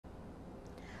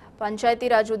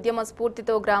పంచాయతీరాజ్ ఉద్యమ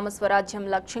స్ఫూర్తితో గ్రామ స్వరాజ్యం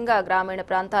లక్ష్యంగా గ్రామీణ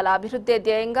ప్రాంతాల అభివృద్ధి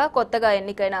ధ్యేయంగా కొత్తగా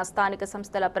ఎన్నికైన స్థానిక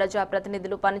సంస్థల ప్రజా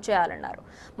ప్రతినిధులు పనిచేయాలన్నారు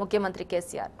ముఖ్యమంత్రి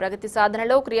కేసీఆర్. ప్రగతి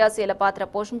సాధనలో క్రియాశీల పాత్ర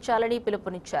పోషించాలని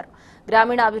పిలుపునిచ్చారు.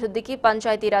 గ్రామీణ అభివృద్ధికి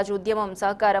పంచాయతీరాజ్ ఉద్యమం,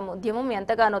 సహకారం ఉద్యమం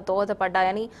ఎంతగానో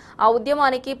దోహదపడ్డాయని, ఆ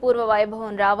ఉద్యమానికి పూర్వ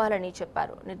వైభవం రావాలని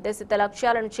చెప్పారు. నిర్దేశిత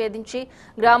లక్ష్యాలను ఛేదించి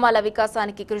గ్రామాల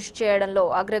వికాసానికి కృషి చేయడంలో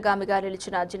అగ్రగామిగా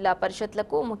నిలిచిన జిల్లా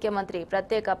పరిషత్లకు ముఖ్యమంత్రి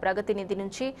ప్రత్యేక ప్రగతి నిధి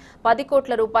నుంచి 10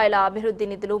 కోట్ల రూపాయల అభివృద్ధి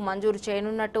నిధులు మంజూరు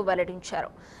చేయనున్నట్టు వెల్లడించారు.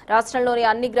 రాష్ట్రంలోని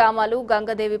అన్ని గ్రామాలు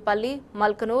గంగదేవిపల్లి,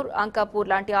 మల్కనూర్,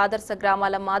 అంకాపూర్ లాంటి ఆదర్శ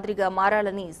గ్రామాల మాదిరిగా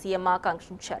మారాలని సీఎం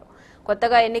ఆకాంక్షించారు.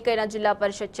 కొత్తగా ఎన్నికైన జిల్లా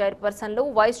పరిషత్ చైర్పర్సన్లు,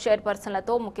 వైస్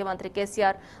చైర్పర్సన్లతో ముఖ్యమంత్రి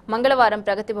కేసీఆర్ మంగళవారం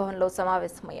ప్రగతి భవన్లో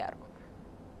సమావేశమయ్యారు.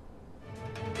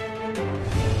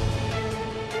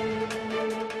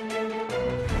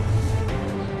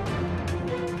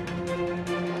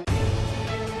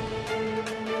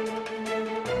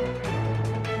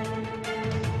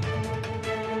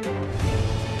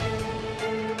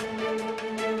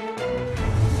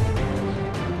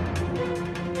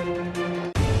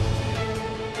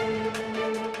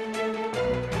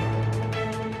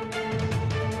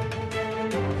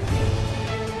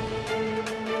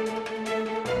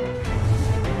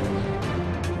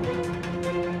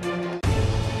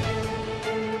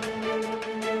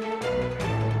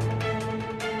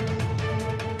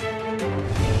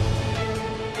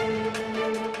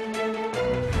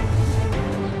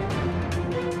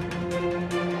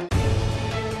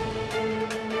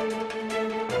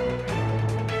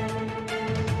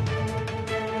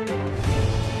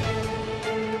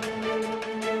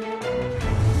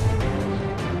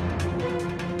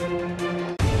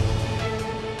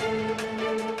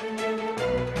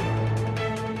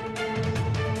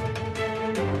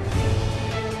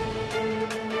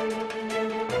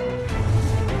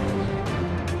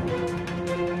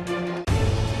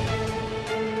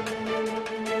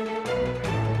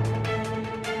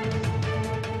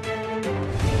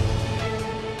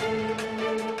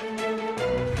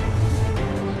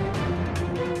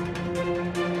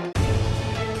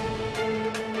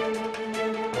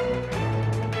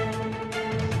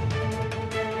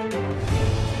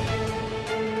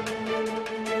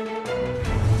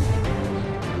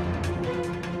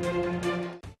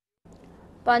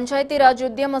 పంచాయతీరాజ్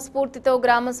ఉద్యమ స్ఫూర్తితో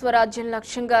గ్రామ స్వరాజ్యం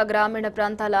లక్ష్యంగా గ్రామీణ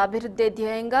ప్రాంతాల అభివృద్ధి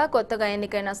ధ్యేయంగా కొత్తగా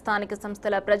ఎన్నికైన స్థానిక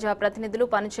సంస్థల ప్రజా ప్రతినిధులు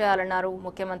పనిచేయాలన్నారు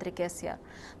ముఖ్యమంత్రి కేసీఆర్.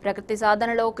 ప్రగతి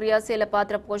సాధనలో క్రియాశీల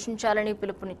పాత్ర పోషించాలని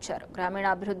పిలుపునిచ్చారు. గ్రామీణ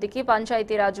అభివృద్ధికి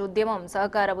పంచాయతీరాజ్ ఉద్యమం,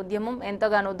 సహకార ఉద్యమం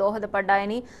ఎంతగానో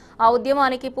దోహదపడ్డాయని, ఆ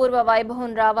ఉద్యమానికి పూర్వ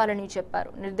వైభవం రావాలని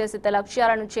చెప్పారు. నిర్దేశిత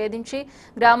లక్ష్యాలను ఛేదించి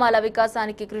గ్రామాల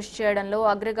వికాసానికి కృషి చేయడంలో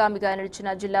అగ్రగామిగా నిలిచిన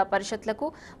జిల్లా పరిషత్లకు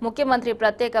ముఖ్యమంత్రి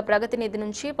ప్రత్యేక ప్రగతి నిధి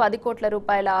నుంచి 10 కోట్ల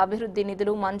రూపాయల అభివృద్ధి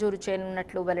నిధులు మంజూరు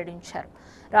చేయనున్నట్లు వెల్లడించారు.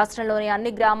 రాష్ట్రంలోని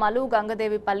అన్ని గ్రామాలు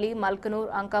గంగదేవిపల్లి, మల్కనూర్,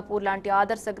 అంకాపూర్ లాంటి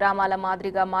ఆదర్శ గ్రామాల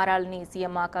మాదిరిగా మారాలని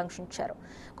సీఎం ఆకాంక్షించారు.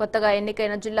 కొత్తగా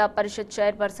ఎన్నికైన జిల్లా పరిషత్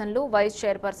చైర్పర్సన్లు, వైస్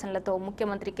చైర్పర్సన్లతో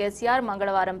ముఖ్యమంత్రి కేసీఆర్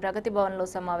మంగళవారం ప్రగతి భవన్లో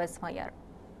సమావేశమయ్యారు.